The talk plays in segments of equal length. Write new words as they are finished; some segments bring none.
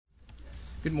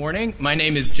Good morning. My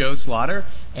name is Joe Slaughter,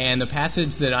 and the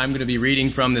passage that I'm going to be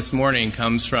reading from this morning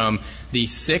comes from the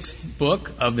 6th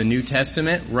book of the New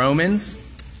Testament, Romans,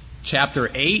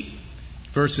 chapter 8,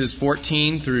 verses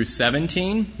 14 through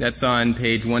 17. That's on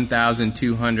page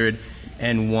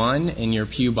 1201 in your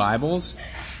pew Bibles.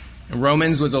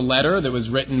 Romans was a letter that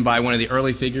was written by one of the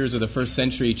early figures of the first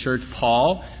century church,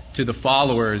 Paul, to the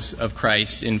followers of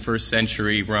Christ in first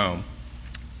century Rome.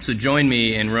 So join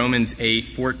me in Romans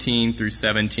 8:14 through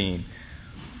 17.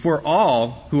 For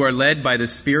all who are led by the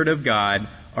Spirit of God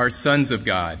are sons of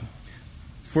God.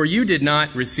 For you did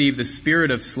not receive the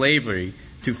spirit of slavery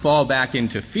to fall back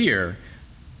into fear,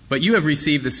 but you have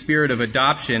received the spirit of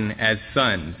adoption as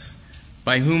sons,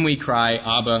 by whom we cry,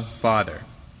 Abba, Father.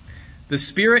 The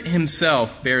Spirit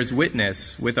himself bears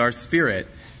witness with our spirit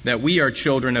that we are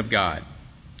children of God.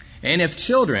 And if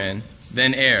children,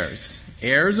 then heirs,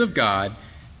 heirs of God,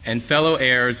 and fellow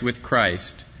heirs with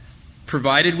Christ,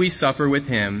 provided we suffer with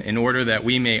him in order that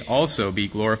we may also be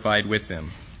glorified with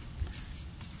him.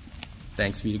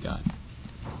 Thanks be to God.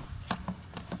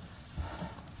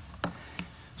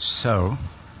 So,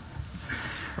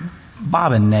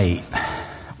 Bob and Nate,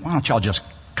 why don't y'all just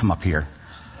come up here?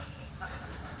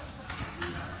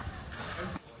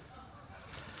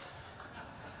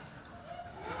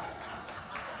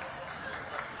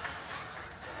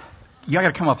 You got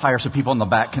to come up higher so people in the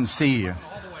back can see you. All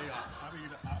the way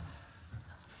up.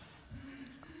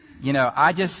 You know,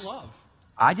 I just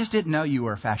didn't know you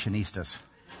were fashionistas.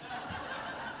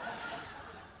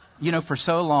 You know, for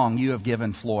so long you have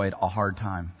given Floyd a hard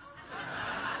time.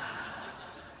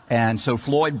 And so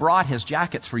Floyd brought his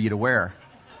jackets for you to wear.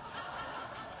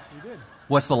 We did.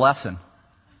 What's the lesson?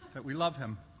 That we love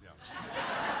him. Yeah.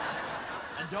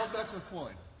 And don't mess with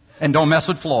Floyd. And don't mess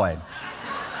with Floyd.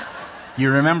 You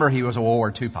remember he was a World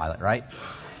War II pilot, right?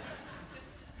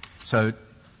 So,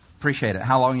 appreciate it.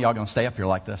 How long are y'all going to stay up here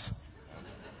like this?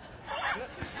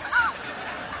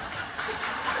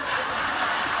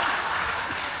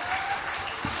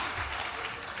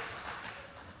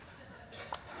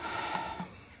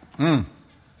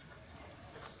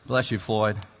 Bless you,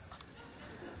 Floyd.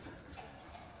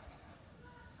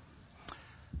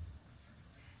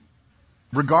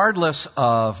 Regardless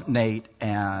of Nate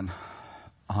and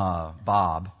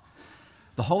Bob,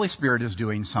 the Holy Spirit is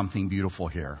doing something beautiful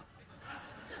here.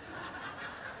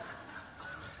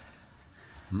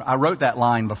 I wrote that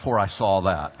line before I saw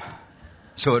that,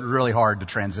 so it's really hard to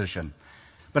transition.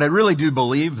 But I really do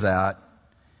believe that,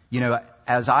 you know,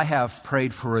 as I have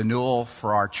prayed for renewal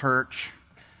for our church,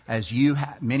 as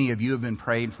many of you have been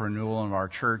praying for renewal in our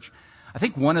church, I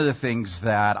think one of the things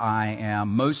that I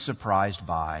am most surprised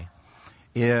by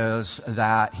is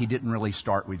that he didn't really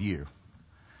start with you.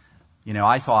 You know,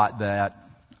 I thought that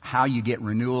how you get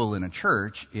renewal in a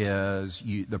church is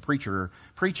the preacher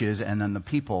preaches and then the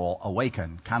people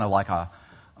awaken, kind of like a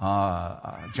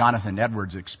Jonathan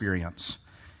Edwards experience.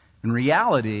 In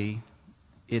reality,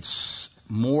 it's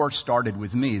more started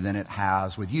with me than it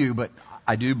has with you, but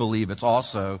I do believe it's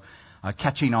also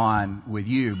catching on with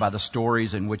you by the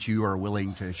stories in which you are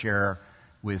willing to share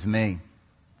with me.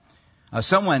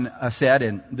 Someone said,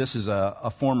 and this is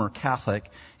a former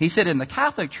Catholic, he said, in the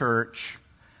Catholic Church,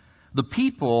 the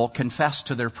people confess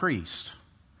to their priest.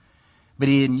 But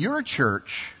in your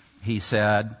church, he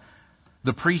said,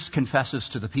 the priest confesses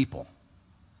to the people.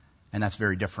 And that's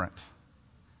very different.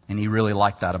 And he really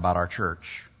liked that about our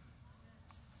church.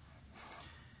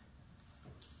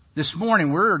 This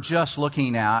morning, we're just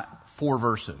looking at 4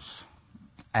 verses.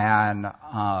 And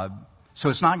so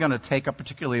it's not going to take a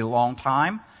particularly long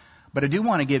time. But I do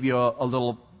want to give you a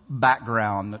little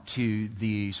background to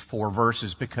these 4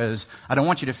 verses because I don't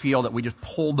want you to feel that we just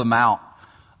pulled them out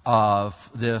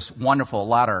of this wonderful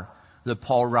letter that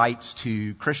Paul writes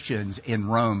to Christians in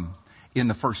Rome in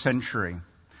the first century.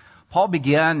 Paul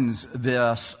begins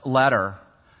this letter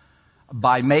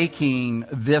by making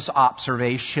this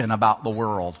observation about the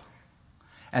world,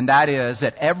 and that is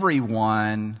that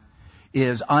everyone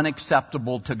is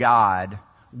unacceptable to God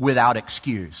without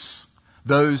excuse.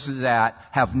 Those that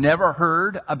have never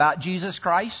heard about Jesus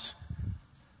Christ,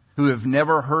 who have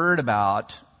never heard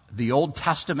about the Old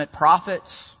Testament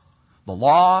prophets, the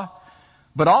law,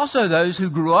 but also those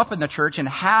who grew up in the church and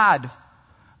had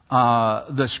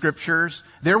the scriptures,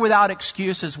 they're without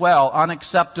excuse as well,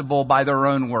 unacceptable by their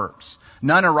own works.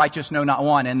 None are righteous, no, not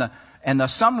one. And the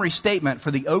summary statement for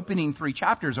the opening 3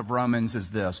 chapters of Romans is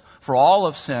this: for all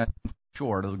have sinned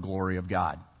short of the glory of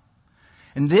God.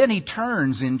 And then he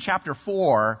turns in chapter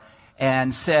 4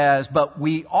 and says, but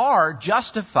we are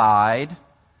justified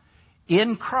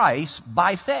in Christ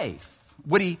by faith.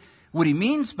 What he What he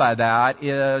means by that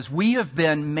is we have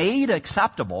been made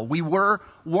acceptable. We were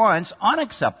once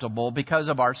unacceptable because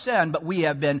of our sin, but we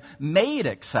have been made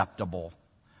acceptable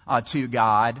to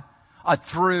God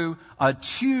through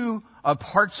two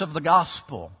parts of the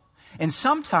gospel. And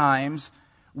sometimes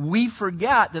we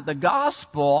forget that the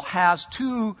gospel has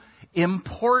two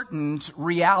important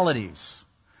realities.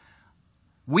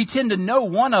 We tend to know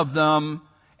one of them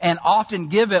and often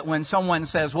give it when someone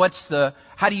says,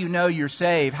 how do you know you're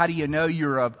saved? How do you know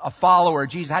you're a follower of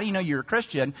Jesus? How do you know you're a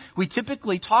Christian? We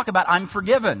typically talk about, I'm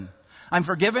forgiven. I'm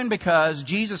forgiven because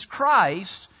Jesus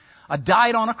Christ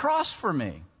died on a cross for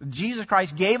me. Jesus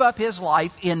Christ gave up His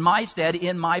life in my stead,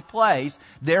 in my place.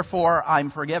 Therefore,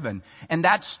 I'm forgiven. And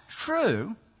that's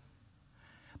true,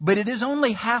 but it is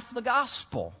only half the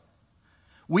gospel.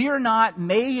 We are not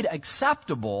made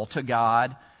acceptable to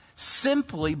God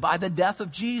simply by the death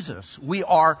of Jesus. We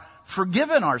are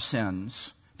forgiven our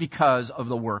sins because of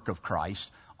the work of Christ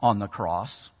on the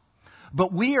cross.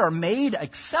 But we are made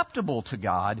acceptable to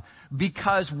God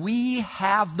because we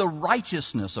have the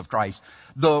righteousness of Christ.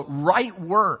 The right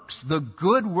works, the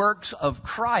good works of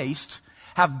Christ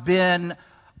have been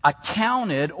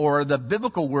accounted, or the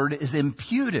biblical word is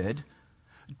imputed,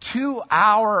 to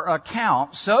our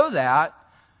account, so that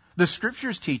the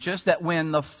Scriptures teach us that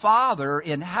when the Father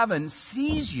in heaven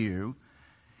sees you,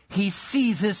 He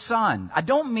sees His Son. I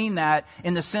don't mean that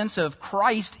in the sense of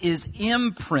Christ is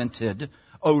imprinted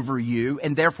over you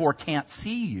and therefore can't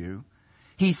see you.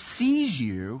 He sees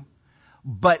you,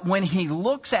 but when He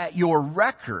looks at your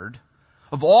record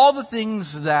of all the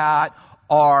things that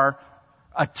are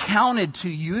accounted to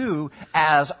you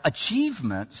as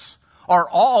achievements are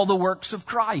all the works of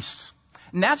Christ.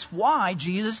 And that's why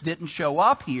Jesus didn't show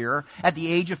up here at the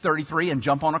age of 33 and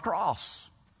jump on a cross.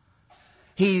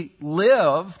 He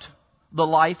lived the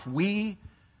life we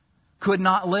could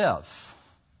not live.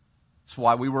 That's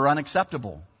why we were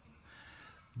unacceptable.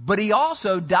 But He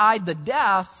also died the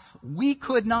death we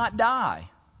could not die.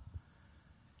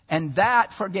 And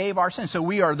that forgave our sins. So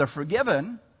we are the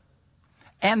forgiven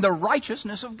and the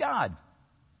righteousness of God.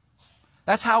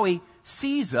 That's how He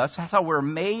sees us. That's how we're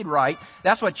made right.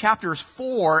 That's what chapters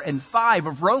 4 and 5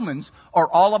 of Romans are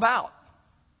all about.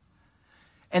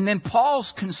 And then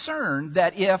Paul's concerned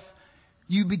that if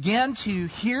you begin to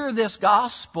hear this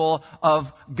gospel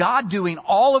of God doing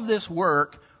all of this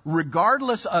work,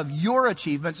 regardless of your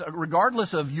achievements,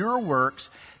 regardless of your works,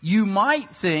 you might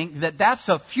think that that's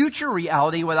a future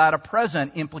reality without a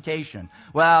present implication,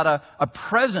 without a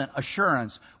present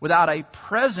assurance, without a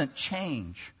present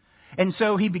change. And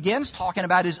so he begins talking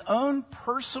about his own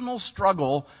personal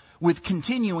struggle with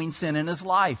continuing sin in his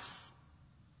life.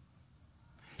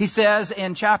 He says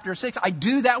in chapter 6, I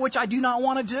do that which I do not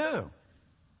want to do.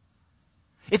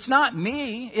 It's not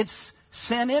me, it's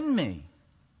sin in me.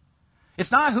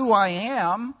 It's not who I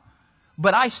am,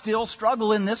 but I still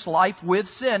struggle in this life with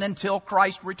sin until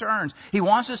Christ returns. He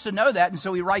wants us to know that, and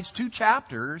so he writes 2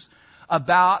 chapters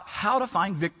about how to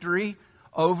find victory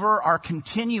over our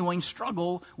continuing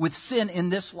struggle with sin in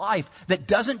this life that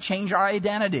doesn't change our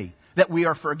identity, that we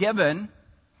are forgiven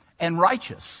and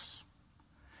righteous.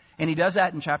 And he does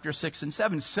that in chapter 6 and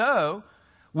 7. So,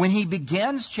 when he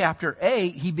begins chapter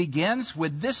 8, he begins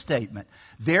with this statement: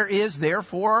 there is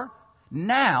therefore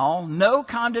now no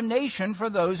condemnation for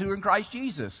those who are in Christ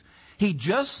Jesus. He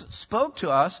just spoke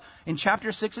to us in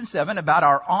chapter 6 and 7 about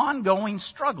our ongoing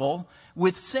struggle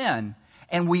with sin.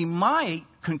 And we might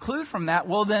conclude from that,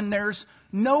 well, then there's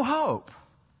no hope.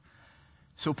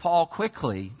 So Paul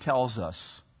quickly tells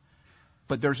us,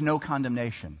 but there's no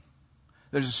condemnation.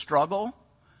 There's a struggle,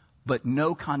 but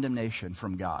no condemnation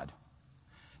from God.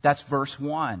 That's verse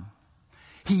 1.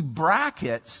 He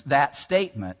brackets that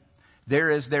statement,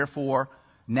 there is therefore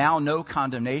now no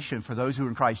condemnation for those who are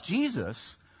in Christ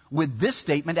Jesus, with this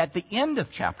statement at the end of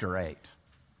chapter 8.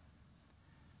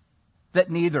 That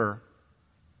neither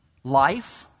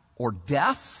life or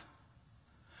death,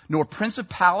 nor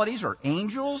principalities or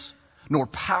angels, nor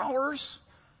powers,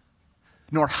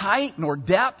 nor height, nor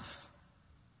depth,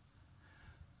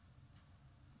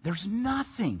 there's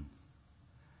nothing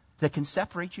that can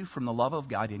separate you from the love of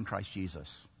God in Christ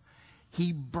Jesus.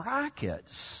 He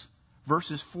brackets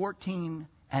verses 14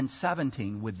 and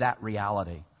 17 with that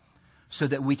reality so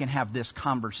that we can have this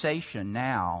conversation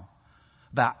now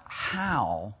about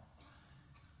how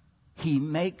He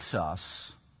makes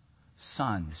us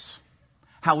sons,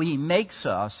 how He makes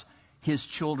us His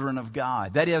children of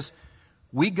God. That is,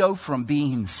 we go from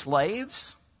being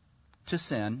slaves to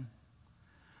sin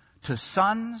to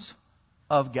sons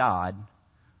of God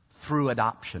through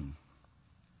adoption.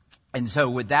 And so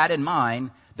with that in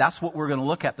mind, that's what we're going to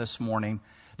look at this morning,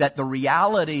 that the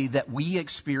reality that we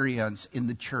experience in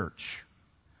the church,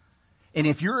 and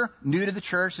if you're new to the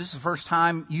church, this is the first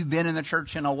time you've been in the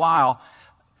church in a while,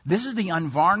 this is the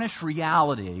unvarnished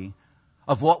reality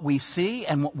of what we see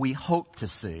and what we hope to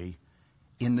see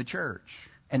in the church.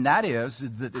 And that is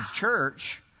that the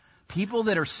church, people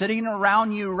that are sitting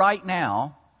around you right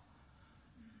now,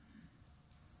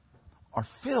 are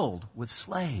filled with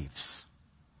slaves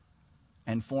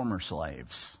and former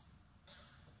slaves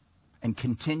and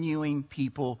continuing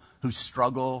people who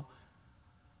struggle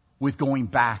with going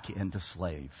back into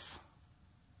slaves.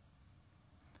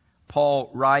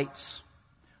 Paul writes,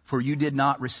 "For you did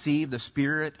not receive the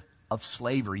spirit of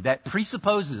slavery." That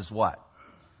presupposes what?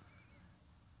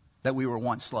 That we were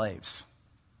once slaves.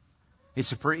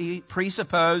 It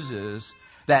presupposes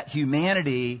that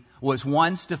humanity was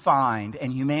once defined,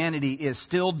 and humanity is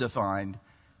still defined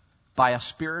by a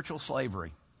spiritual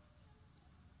slavery.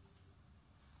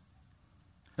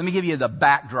 Let me give you the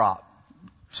backdrop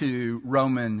to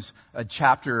Romans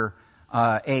chapter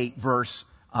 8, verse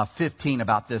 15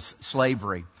 about this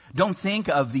slavery. Don't think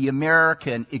of the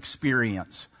American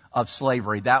experience of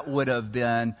slavery. That would have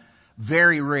been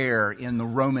very rare in the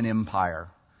Roman Empire.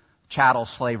 Chattel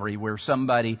slavery, where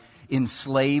somebody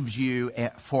enslaves you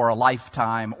for a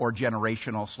lifetime, or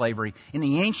generational slavery. In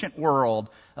the ancient world,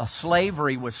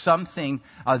 slavery was something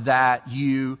that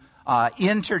you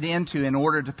entered into in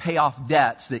order to pay off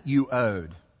debts that you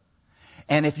owed.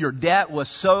 And if your debt was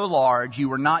so large, you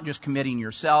were not just committing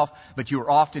yourself, but you were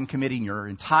often committing your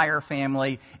entire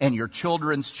family and your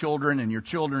children's children and your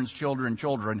children's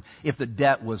children, if the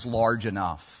debt was large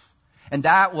enough. And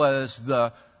that was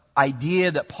the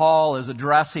idea that Paul is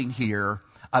addressing here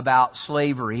about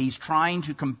slavery. He's trying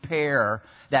to compare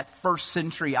that first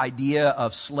century idea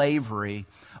of slavery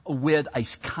with a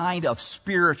kind of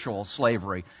spiritual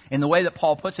slavery. And the way that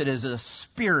Paul puts it is a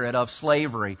spirit of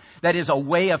slavery. That is a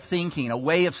way of thinking, a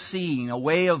way of seeing, a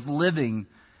way of living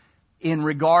in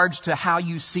regards to how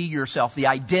you see yourself. The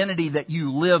identity that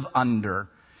you live under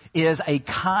is a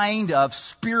kind of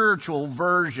spiritual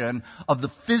version of the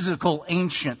physical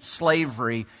ancient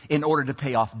slavery in order to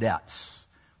pay off debts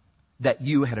that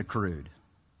you had accrued.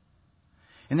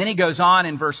 And then he goes on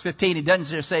in verse 15. He doesn't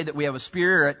just say that we have a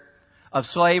spirit of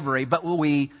slavery, but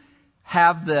we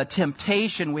have the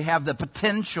temptation, we have the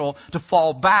potential to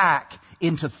fall back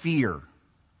into fear.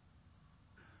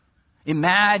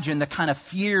 Imagine the kind of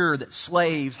fear that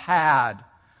slaves had.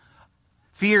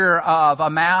 Fear of a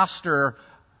master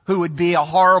who would be a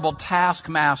horrible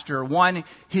taskmaster, one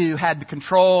who had the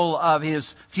control of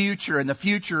his future and the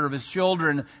future of his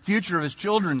children, future of his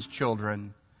children's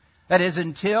children. That is,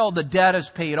 until the debt is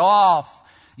paid off,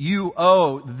 you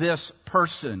owe this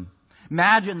person.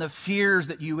 Imagine the fears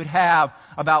that you would have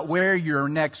about where your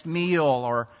next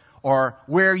meal or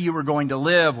where you were going to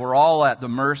live were all at the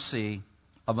mercy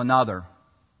of another.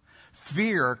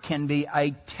 Fear can be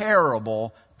a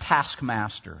terrible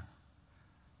taskmaster.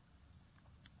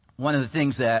 One of the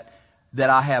things that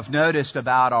I have noticed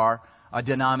about our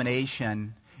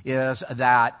denomination is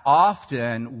that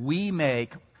often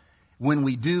when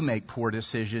we do make poor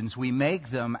decisions, we make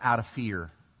them out of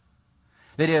fear.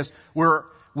 That is,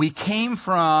 we came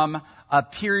from a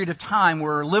period of time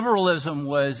where liberalism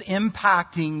was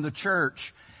impacting the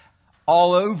church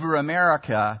all over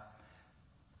America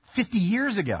 50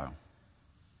 years ago.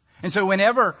 And so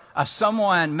whenever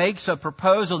someone makes a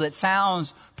proposal that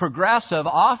sounds progressive,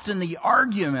 often the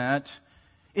argument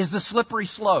is the slippery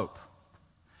slope.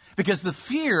 Because the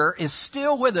fear is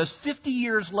still with us 50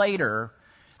 years later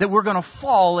that we're going to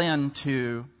fall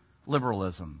into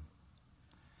liberalism.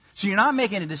 So you're not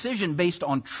making a decision based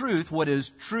on truth, what is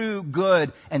true,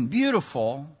 good, and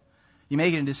beautiful. You're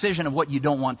making a decision of what you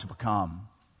don't want to become.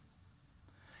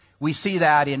 We see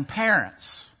that in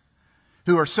parents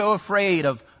who are so afraid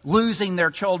of losing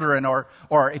their children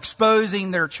or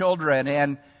exposing their children,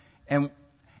 and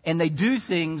they do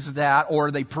things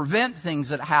or they prevent things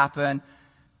that happen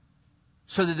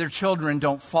so that their children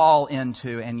don't fall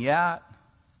into, and yet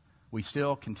we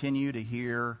still continue to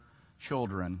hear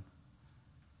children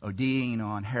ODing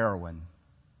on heroin.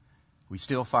 We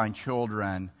still find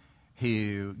children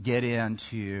who get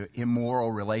into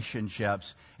immoral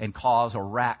relationships and cause a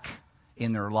wreck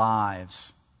in their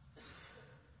lives.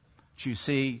 But you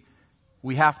see,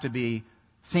 we have to be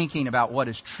thinking about what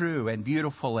is true and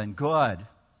beautiful and good,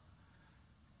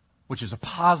 which is a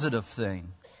positive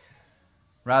thing,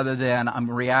 rather than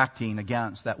I'm reacting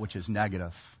against that which is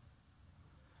negative.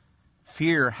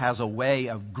 Fear has a way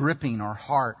of gripping our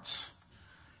hearts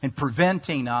and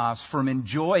preventing us from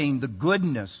enjoying the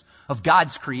goodness of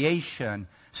God's creation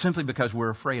simply because we're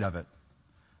afraid of it.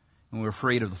 And we're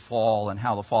afraid of the fall and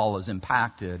how the fall has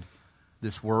impacted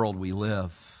this world we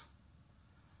live.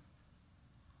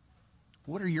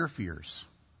 What are your fears?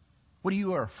 What are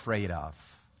you afraid of?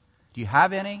 Do you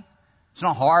have any? It's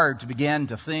not hard to begin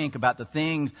to think about the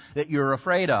things that you're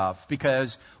afraid of,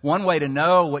 because one way to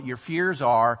know what your fears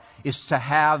are is to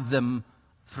have them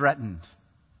threatened.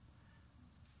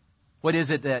 What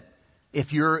is it that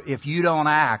if you don't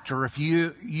act or if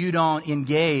you don't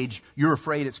engage, you're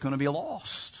afraid it's going to be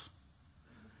lost?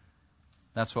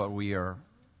 That's what we are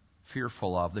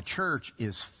fearful of. The church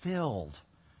is filled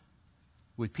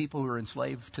with people who are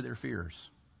enslaved to their fears.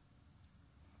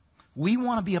 We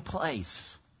want to be a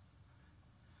place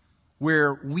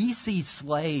where we see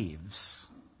slaves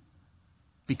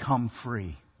become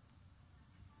free.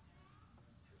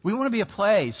 We want to be a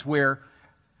place where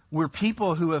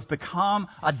people who have become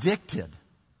addicted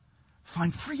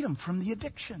find freedom from the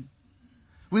addiction.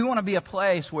 We want to be a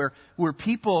place where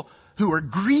people who are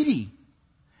greedy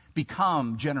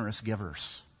become generous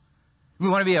givers. We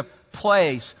want to be a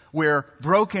place where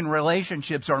broken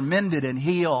relationships are mended and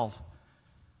healed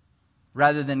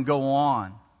rather than go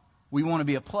on. We want to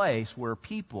be a place where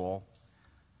people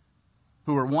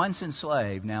who were once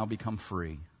enslaved now become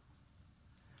free.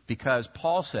 Because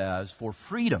Paul says, for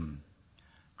freedom,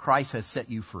 Christ has set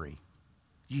you free.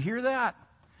 Do you hear that?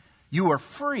 You are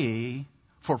free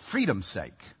for freedom's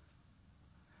sake.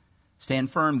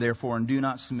 Stand firm, therefore, and do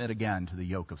not submit again to the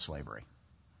yoke of slavery.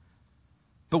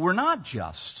 But we're not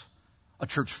just a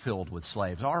church filled with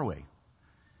slaves, are we?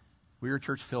 We're a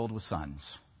church filled with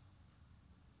sons.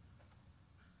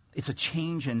 It's a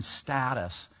change in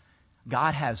status.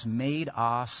 God has made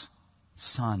us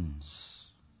sons.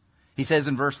 He says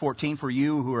in verse 14, for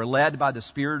you who are led by the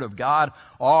Spirit of God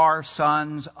are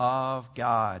sons of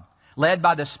God. Led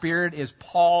by the Spirit is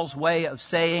Paul's way of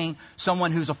saying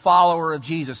someone who's a follower of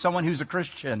Jesus, someone who's a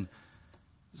Christian,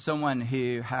 someone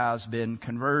who has been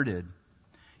converted.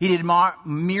 He did not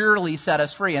merely set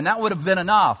us free, and that would have been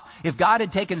enough. If God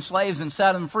had taken slaves and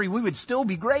set them free, we would still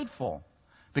be grateful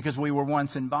because we were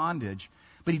once in bondage.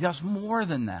 But He does more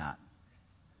than that.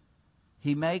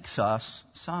 He makes us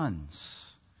sons.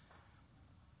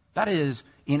 That is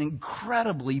an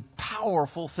incredibly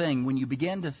powerful thing when you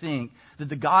begin to think that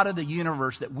the God of the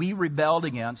universe that we rebelled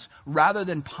against, rather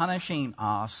than punishing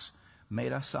us,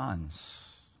 made us sons.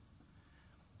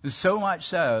 So much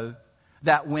so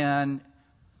that when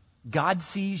God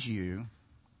sees you,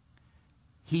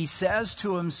 He says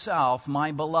to Himself,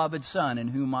 my beloved Son, in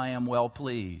whom I am well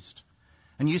pleased.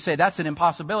 And you say, that's an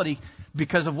impossibility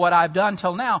because of what I've done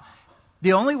till now.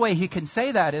 The only way He can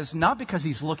say that is not because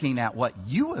He's looking at what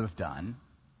you have done.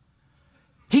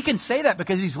 He can say that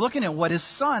because He's looking at what His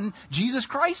Son, Jesus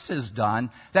Christ, has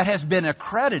done that has been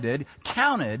accredited,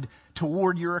 counted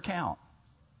toward your account.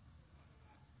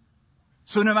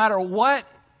 So no matter what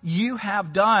you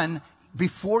have done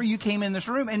before you came in this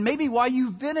room, and maybe while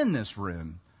you've been in this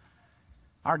room,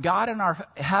 our God in our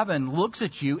heaven looks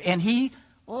at you and He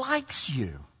likes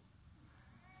you.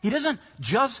 He doesn't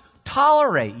just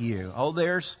tolerate you. Oh,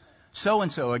 there's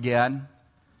so-and-so again.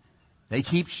 They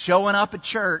keep showing up at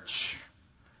church.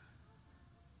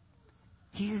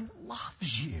 He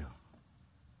loves you.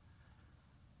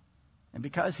 And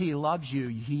because He loves you,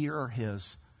 you're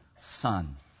His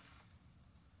son.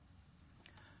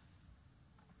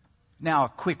 Now, a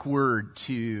quick word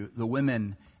to the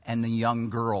women and the young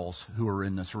girls who are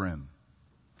in this room.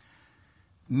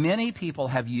 Many people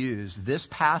have used this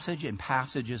passage and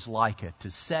passages like it to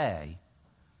say,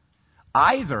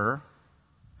 either,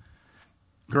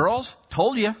 girls,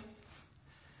 told you,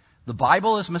 the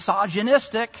Bible is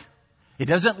misogynistic. It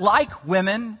doesn't like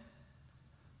women.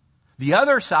 The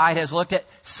other side has looked at,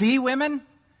 see women,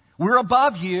 we're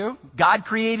above you. God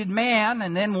created man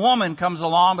and then woman comes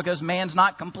along because man's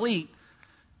not complete.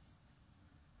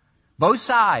 Both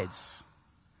sides.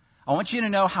 I want you to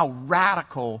know how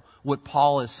radical what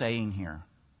Paul is saying here.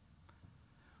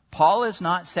 Paul is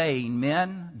not saying,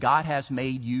 men, God has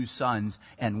made you sons,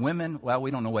 and women, well,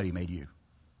 we don't know what He made you.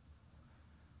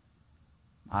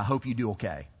 I hope you do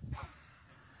okay.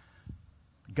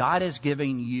 God is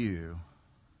giving you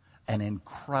an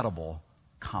incredible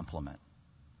compliment.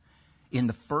 In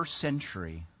the first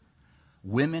century,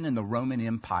 women in the Roman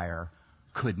Empire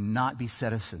could not be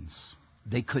citizens.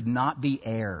 They could not be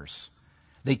heirs.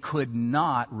 They could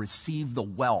not receive the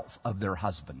wealth of their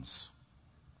husbands.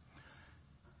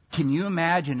 Can you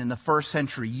imagine in the first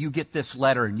century, you get this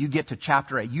letter and you get to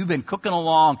chapter 8. You've been cooking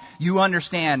along. You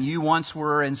understand you once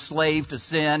were enslaved to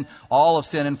sin. All of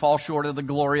sin and fall short of the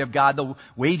glory of God. The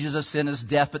wages of sin is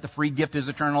death, but the free gift is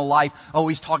eternal life. Oh,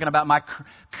 he's talking about my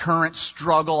current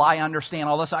struggle. I understand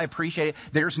all this. I appreciate it.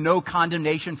 There's no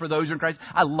condemnation for those who are in Christ.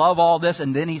 I love all this.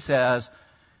 And then he says,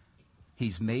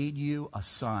 he's made you a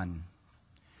son.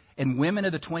 And women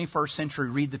of the 21st century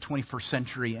read the 21st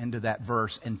century into that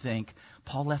verse and think,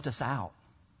 Paul left us out.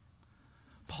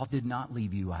 Paul did not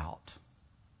leave you out.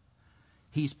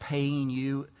 He's paying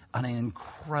you an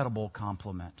incredible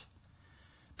compliment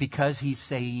because he's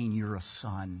saying you're a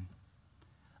son,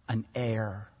 an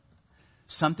heir,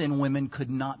 something women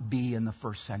could not be in the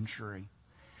first century.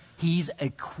 He's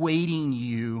equating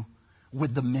you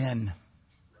with the men.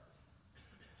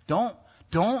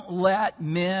 Don't let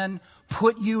men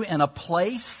put you in a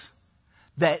place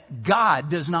that God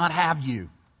does not have you.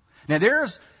 Now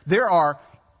there are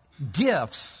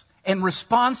gifts and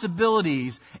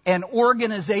responsibilities and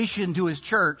organization to his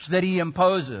church that he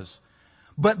imposes.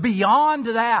 But beyond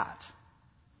that,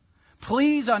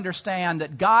 please understand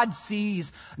that God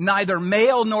sees neither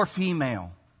male nor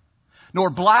female, nor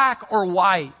black or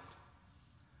white,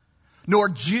 nor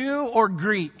Jew or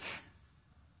Greek,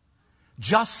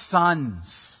 just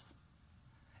sons,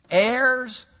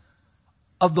 heirs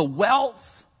of the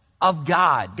wealth of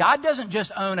God. God doesn't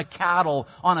just own a cattle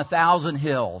on 1,000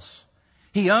 hills.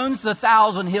 He owns the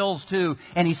 1,000 hills too,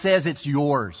 and he says it's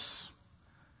yours.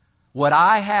 What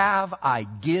I have, I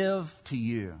give to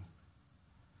you.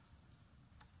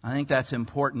 I think that's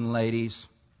important, ladies,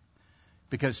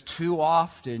 because too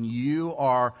often you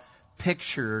are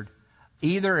pictured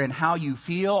either in how you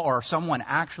feel or someone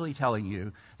actually telling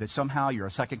you that somehow you're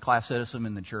a second-class citizen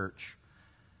in the church.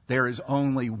 There is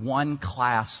only one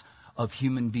class of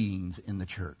human beings in the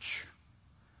church.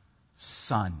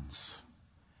 Sons,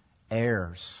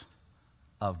 heirs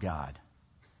of God.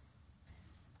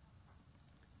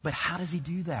 But how does he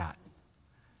do that?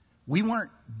 We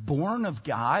weren't born of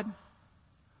God.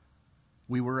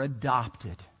 We were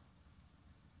adopted.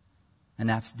 And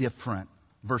that's different.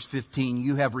 Verse 15,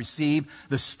 you have received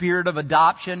the spirit of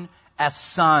adoption as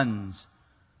sons,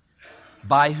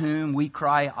 by whom we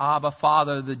cry, Abba,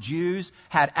 Father. The Jews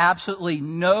had absolutely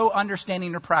no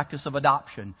understanding or practice of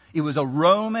adoption. It was a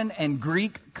Roman and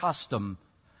Greek custom.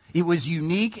 It was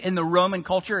unique in the Roman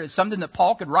culture. It's something that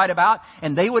Paul could write about,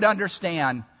 and they would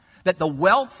understand that the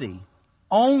wealthy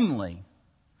only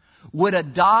would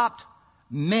adopt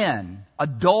men,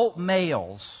 adult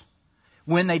males,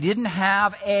 when they didn't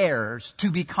have heirs to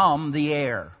become the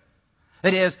heir.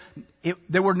 That is,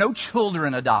 there were no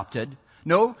children adopted.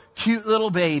 No cute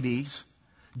little babies,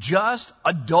 just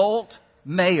adult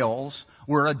males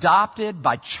were adopted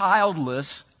by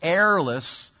childless,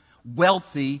 heirless,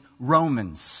 wealthy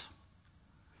Romans.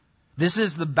 This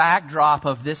is the backdrop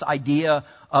of this idea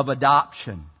of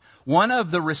adoption. One of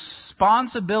the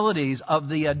responsibilities of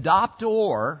the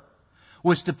adoptor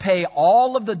was to pay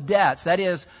all of the debts. That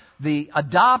is, the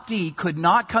adoptee could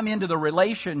not come into the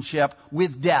relationship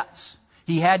with debts.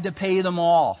 He had to pay them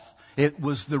off. It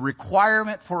was the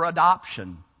requirement for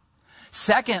adoption.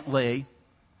 Secondly,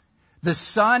 the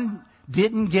son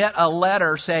didn't get a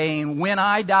letter saying, when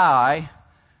I die,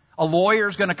 a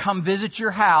lawyer's going to come visit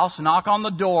your house, knock on the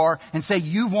door, and say,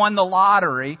 you've won the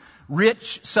lottery.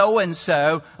 Rich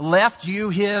so-and-so left you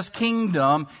his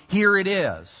kingdom. Here it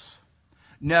is.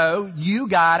 No, you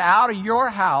got out of your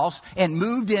house and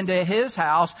moved into his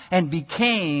house and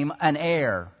became an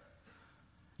heir.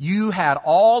 You had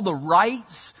all the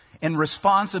rights and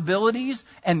responsibilities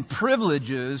and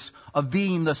privileges of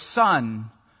being the son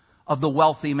of the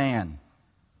wealthy man.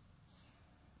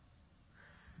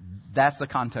 That's the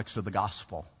context of the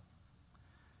gospel.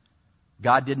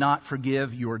 God did not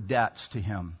forgive your debts to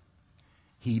him.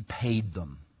 He paid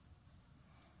them.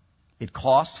 It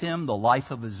cost him the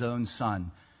life of his own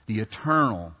son, the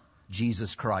eternal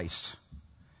Jesus Christ.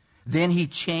 Then he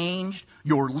changed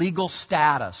your legal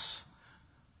status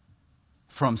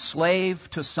from slave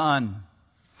to son.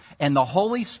 And the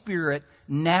Holy Spirit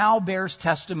now bears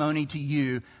testimony to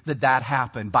you that that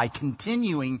happened by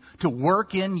continuing to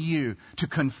work in you, to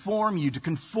conform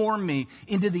me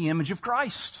into the image of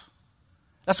Christ.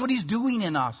 That's what he's doing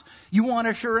in us. You want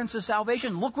assurance of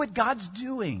salvation? Look what God's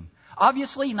doing.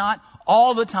 Obviously not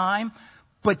all the time,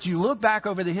 but you look back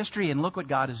over the history and look what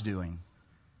God is doing.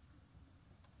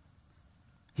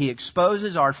 He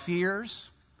exposes our fears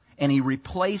and he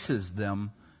replaces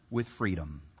them with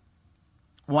freedom.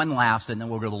 One last, and then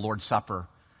we'll go to the Lord's Supper.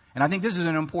 And I think this is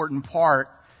an important part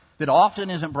that often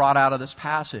isn't brought out of this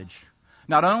passage.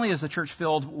 Not only is the church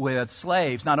filled with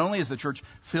slaves, not only is the church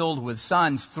filled with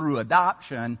sons through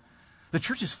adoption, the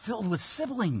church is filled with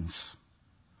siblings.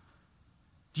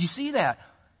 Do you see that?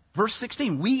 Verse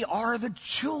 16, we are the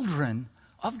children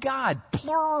of God,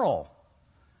 plural.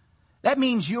 That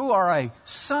means you are a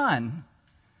son,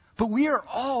 but we are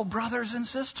all brothers and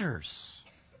sisters.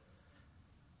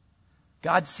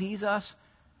 God sees us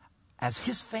as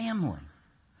His family.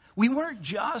 We weren't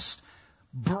just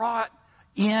brought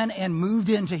in and moved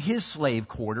into His slave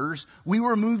quarters. We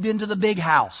were moved into the big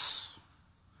house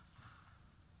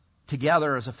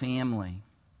together as a family.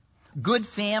 Good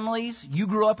families, you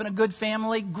grew up in a good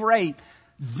family, great.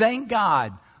 Thank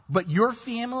God. But your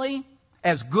family,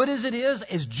 as good as it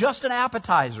is just an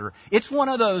appetizer. It's one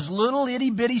of those little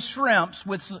itty-bitty shrimps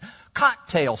with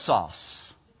cocktail sauce.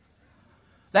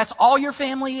 That's all your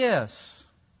family is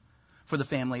for the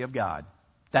family of God.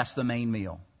 That's the main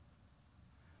meal.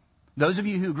 Those of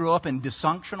you who grew up in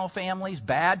dysfunctional families,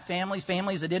 bad families,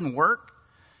 families that didn't work,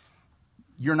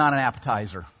 you're not an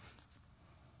appetizer.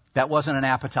 That wasn't an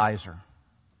appetizer.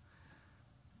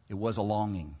 It was a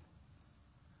longing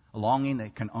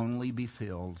that can only be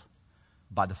filled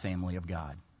by the family of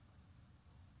God.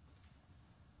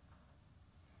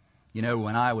 You know,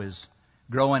 when I was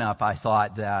growing up, I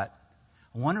thought that,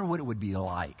 I wonder what it would be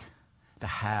like to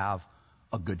have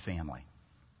a good family.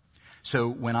 So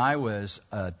when I was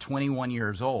 21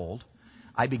 years old,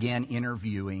 I began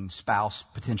interviewing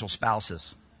potential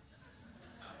spouses.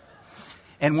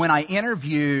 And when I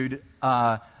interviewed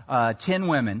 10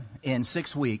 women in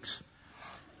 6 weeks,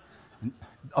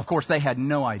 of course they had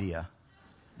no idea.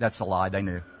 That's a lie, they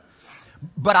knew.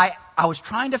 But I was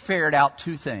trying to ferret out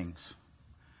two things.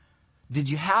 Did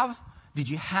you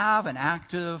have an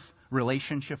active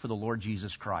relationship with the Lord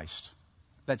Jesus Christ?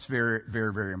 That's very,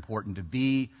 very, very important, to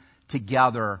be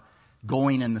together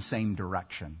going in the same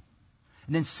direction.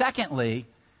 And then secondly,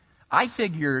 I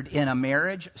figured in a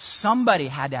marriage, somebody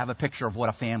had to have a picture of what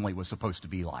a family was supposed to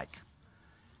be like.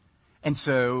 And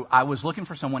so I was looking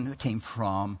for someone who came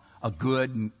from a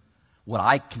good, what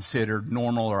I considered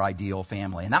normal or ideal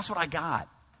family. And that's what I got.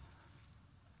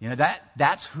 You know,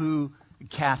 that's who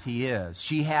Kathy is.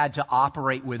 She had to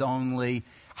operate with only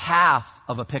half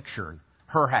of a picture,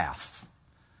 her half.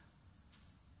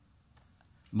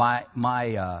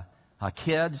 My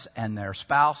kids and their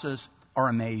spouses are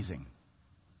amazing.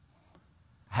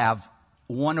 Have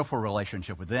a wonderful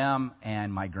relationship with them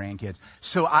and my grandkids.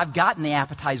 So I've gotten the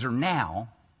appetizer now,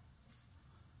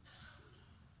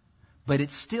 but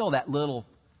it's still that little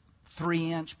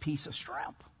 3-inch piece of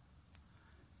shrimp.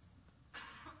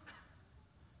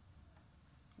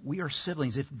 We are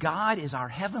siblings. If God is our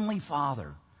heavenly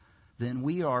Father, then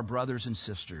we are brothers and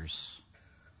sisters.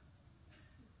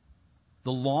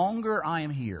 The longer I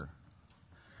am here,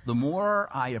 the more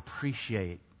I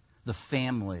appreciate the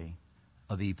family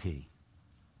of EP.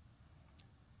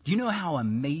 Do you know how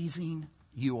amazing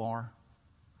you are?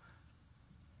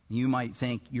 You might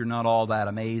think you're not all that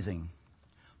amazing,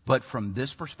 but from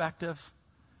this perspective,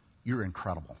 you're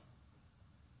incredible.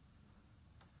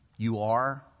 You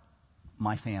are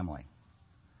my family.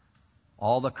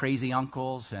 All the crazy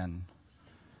uncles and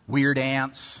weird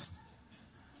aunts,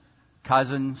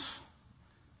 cousins,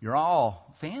 you're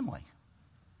all family.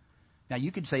 Now,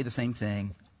 you could say the same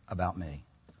thing about me.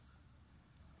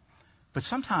 But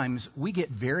sometimes we get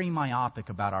very myopic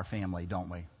about our family, don't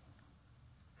we?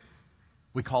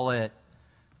 We call it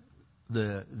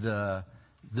the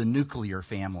nuclear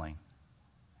family.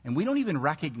 And we don't even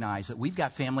recognize that we've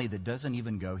got family that doesn't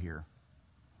even go here.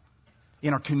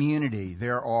 In our community,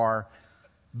 there are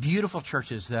beautiful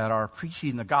churches that are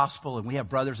preaching the gospel, and we have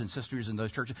brothers and sisters in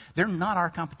those churches. They're not our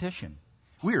competition.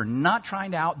 We are not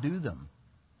trying to outdo them.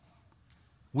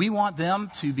 We want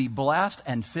them to be blessed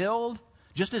and filled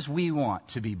just as we want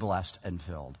to be blessed and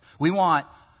filled. We want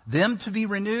them to be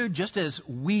renewed just as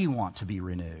we want to be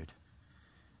renewed.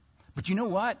 But you know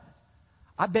what?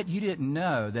 I bet you didn't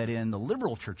know that in the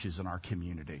liberal churches in our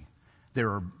community,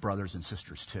 there are brothers and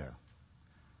sisters too.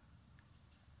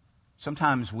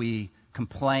 Sometimes we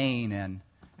complain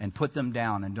and put them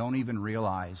down and don't even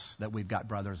realize that we've got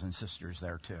brothers and sisters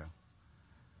there too.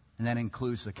 And that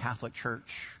includes the Catholic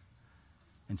Church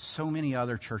and so many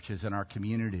other churches in our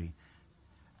community.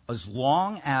 As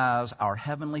long as our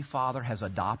Heavenly Father has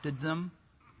adopted them,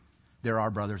 they're our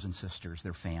brothers and sisters,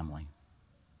 they're family.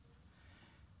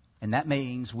 And that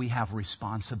means we have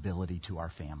responsibility to our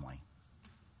family.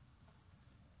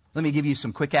 Let me give you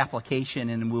some quick application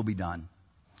and then we'll be done.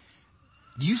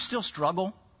 Do you still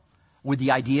struggle with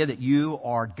the idea that you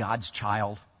are God's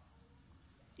child?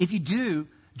 If you do,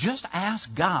 just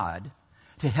ask God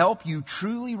to help you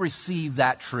truly receive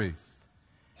that truth.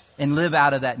 and live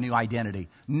out of that new identity.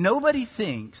 Nobody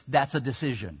thinks that's a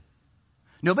decision.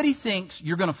 Nobody thinks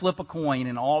you're going to flip a coin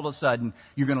and all of a sudden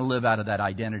you're going to live out of that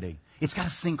identity. It's got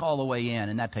to sink all the way in,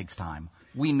 and that takes time.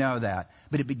 We know that.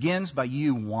 But it begins by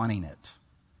you wanting it.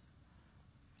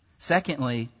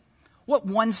 Secondly, what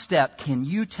one step can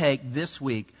you take this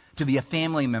week to be a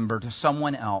family member to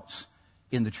someone else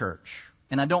in the church?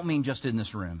 And I don't mean just in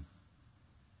this room.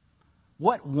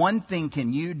 What one thing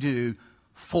can you do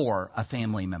for a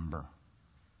family member?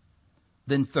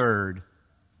 Then third,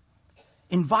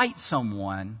 invite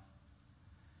someone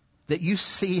that you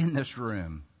see in this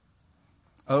room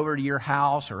over to your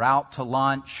house or out to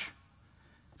lunch,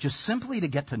 just simply to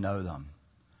get to know them,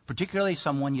 particularly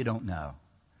someone you don't know.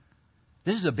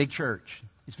 This is a big church.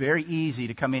 It's very easy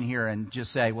to come in here and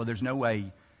just say, well, there's no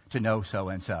way to know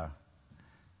so-and-so.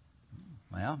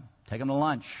 Well, take them to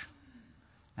lunch.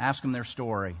 Ask them their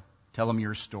story. Tell them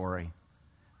your story.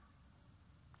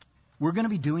 We're going to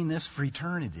be doing this for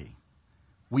eternity.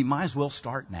 We might as well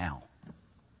start now.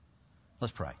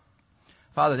 Let's pray.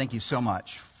 Father, thank you so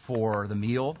much for the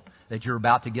meal that you're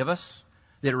about to give us,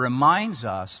 that it reminds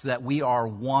us that we are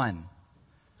one.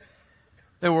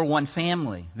 That we're one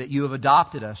family, that you have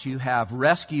adopted us, you have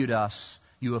rescued us,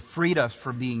 you have freed us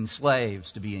from being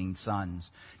slaves to being sons.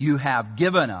 You have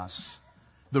given us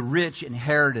the rich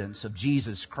inheritance of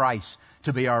Jesus Christ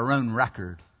to be our own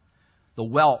record. The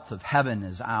wealth of heaven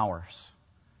is ours.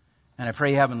 And I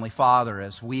pray, Heavenly Father,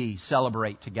 as we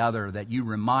celebrate together, that you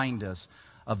remind us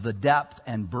of the depth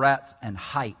and breadth and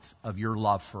height of your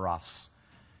love for us.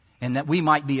 And that we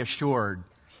might be assured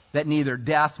that neither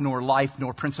death, nor life,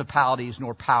 nor principalities,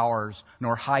 nor powers,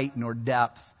 nor height, nor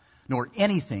depth, nor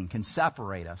anything can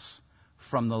separate us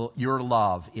from your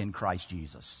love in Christ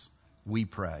Jesus. We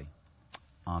pray.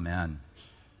 Amen.